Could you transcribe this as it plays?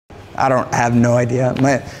I don't have no idea.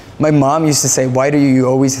 My mom used to say, "Why do you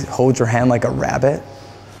always hold your hand like a rabbit?"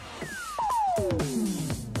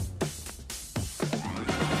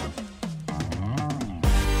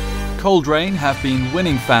 Coldrain have been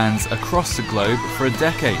winning fans across the globe for a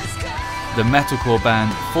decade. The metalcore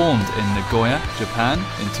band formed in Nagoya, Japan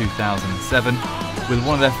in 2007, with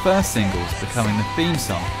one of their first singles becoming the theme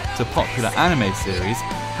song to popular anime series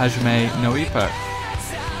Hajime no Ippo.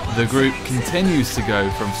 The group continues to go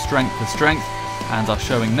from strength to strength and are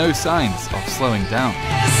showing no signs of slowing down.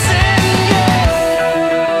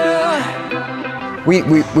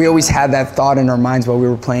 We always had that thought in our minds while we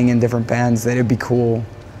were playing in different bands that it'd be cool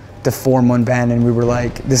to form one band, and we were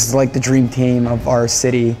like, this is like the dream team of our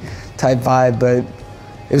city type vibe, but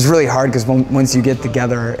it was really hard because once you get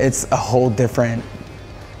together, it's a whole different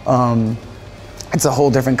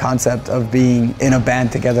concept of being in a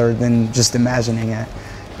band together than just imagining it.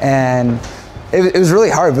 And it was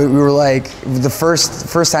really hard, but we were like, the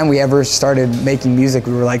first time we ever started making music,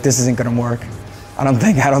 we were like, this isn't gonna work. I don't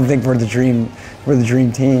think we're the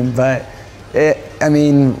dream team, but I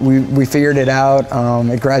mean, we figured it out.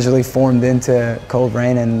 It gradually formed into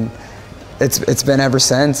Coldrain, and it's been ever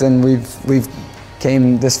since. And we've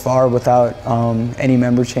came this far without any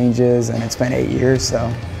member changes, and it's been 8 years.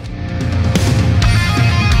 So.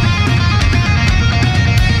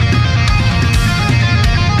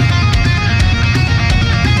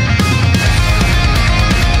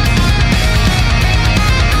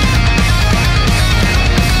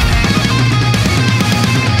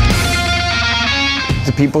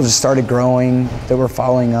 The people just started growing that were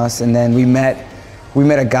following us, and then we met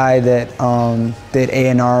a guy that did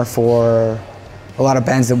A&R for a lot of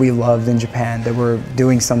bands that we loved in Japan that were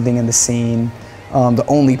doing something in the scene. The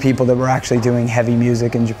only people that were actually doing heavy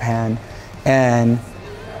music in Japan, and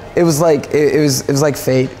it was like it was like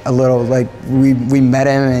fate a little. Like we met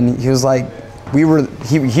him, and he was like he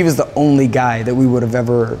was the only guy that we would have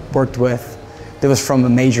ever worked with that was from a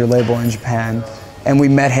major label in Japan, and we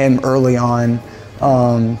met him early on.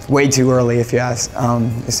 Way too early, if you ask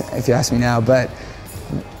me now, but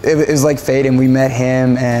it was like fate, and we met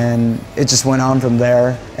him, and it just went on from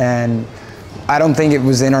there. And I don't think it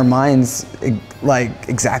was in our minds like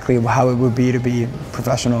exactly how it would be to be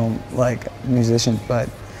professional like musicians, but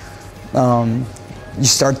you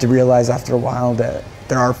start to realize after a while that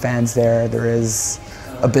there are fans there, there is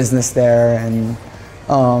a business there, and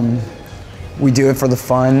we do it for the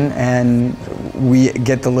fun, and we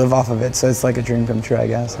get to live off of it. So it's like a dream come true, I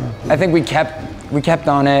guess. Yeah. I think we kept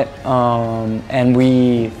on it, and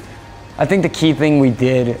I think the key thing we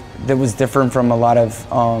did that was different from a lot of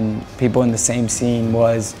people in the same scene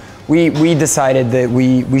was we decided that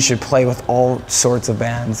we should play with all sorts of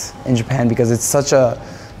bands in Japan, because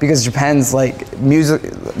because Japan's like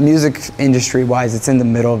music industry wise, it's in the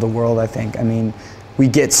middle of the world, I think. I mean, we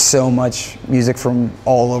get so much music from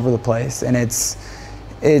all over the place, and it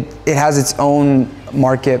has its own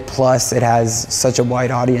market, plus it has such a wide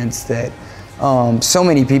audience that so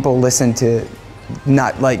many people listen to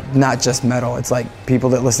not just metal. It's like people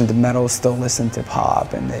that listen to metal still listen to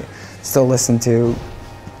pop, and they still listen to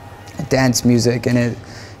dance music, and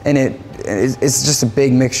it's just a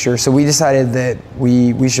big mixture. So we decided that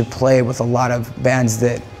we should play with a lot of bands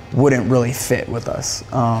that wouldn't really fit with us.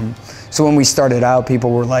 So when we started out,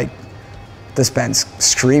 people were like, this band's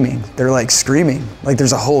screaming. They're like screaming. Like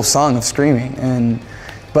there's a whole song of screaming.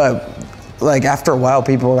 But like after a while,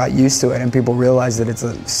 people got used to it, and people realized that it's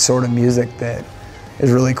a sort of music that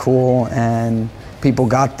is really cool, and people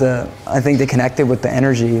got I think they connected with the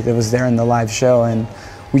energy that was there in the live show, and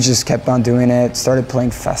we just kept on doing it, started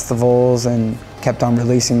playing festivals, and kept on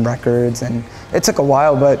releasing records. And it took a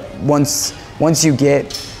while, but once you get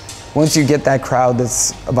that crowd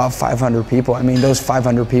that's about 500 people, I mean, those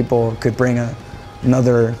 500 people could bring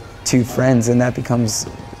another 2 friends, and that becomes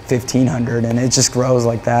 1,500, and it just grows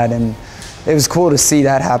like that. And it was cool to see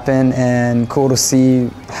that happen, and cool to see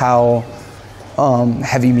how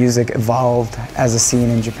heavy music evolved as a scene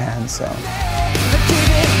in Japan. So.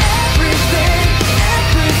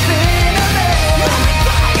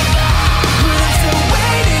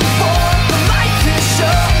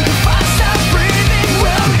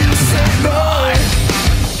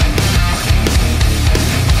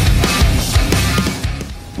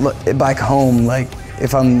 Back home, like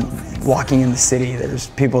if I'm walking in the city, there's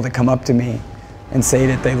people that come up to me and say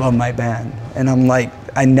that they love my band, and I'm like,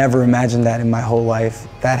 I never imagined that in my whole life,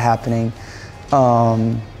 that happening.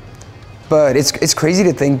 But it's crazy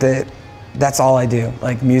to think that that's all I do.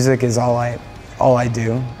 Like music is all I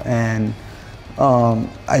do, and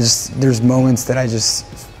there's moments that I just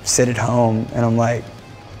sit at home and I'm like,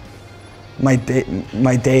 my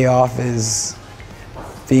day off is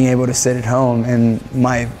being able to sit at home, and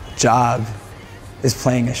my job is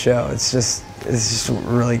playing a show. It's just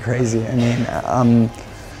really crazy. I mean,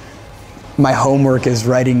 my homework is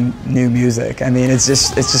writing new music. I mean, it's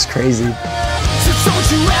just crazy. So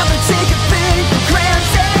don't you ever take a thing for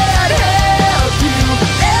granted? Have you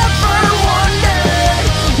ever wondered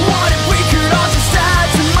what if we could all just die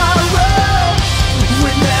tomorrow?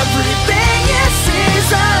 When everything you see is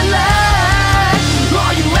a lie,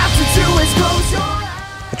 all you have to do is close your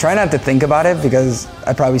eyes. I try not to think about it because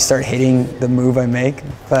I probably start hating the move I make,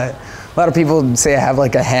 but a lot of people say I have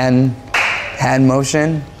like a hand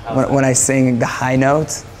motion. When I sing the high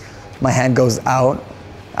notes, my hand goes out.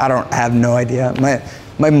 I have no idea.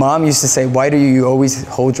 My mom used to say, "Why do you always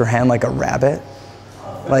hold your hand like a rabbit?"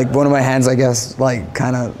 Like one of my hands, I guess, like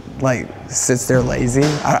kind of like sits there lazy.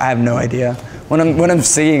 I have no idea. When I'm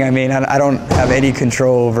singing, I mean, I don't have any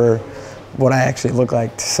control over what I actually look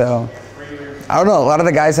like. So I don't know. A lot of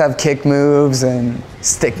the guys have kick moves and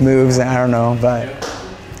stick moves, and I don't know, but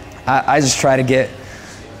I just try to get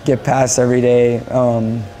past every day,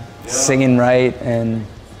 singing right and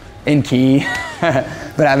in key,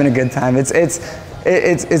 but having a good time.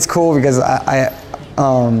 It's cool because I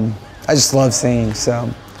just love singing. So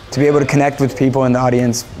to be able to connect with people in the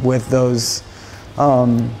audience with those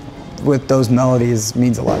melodies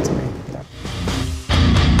means a lot to me. Yeah.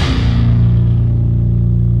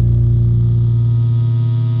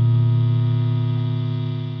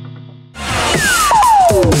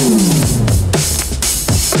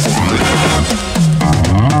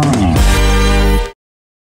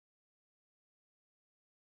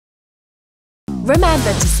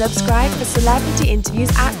 Remember to subscribe for celebrity interviews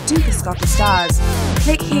at Dukascopy Stars.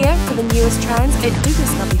 Click here for the newest trends in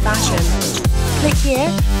Dukascopy Fashion. Click here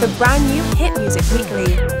for brand new hit music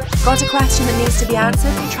weekly. Got a question that needs to be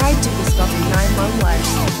answered? Try Dukascopy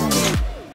 911.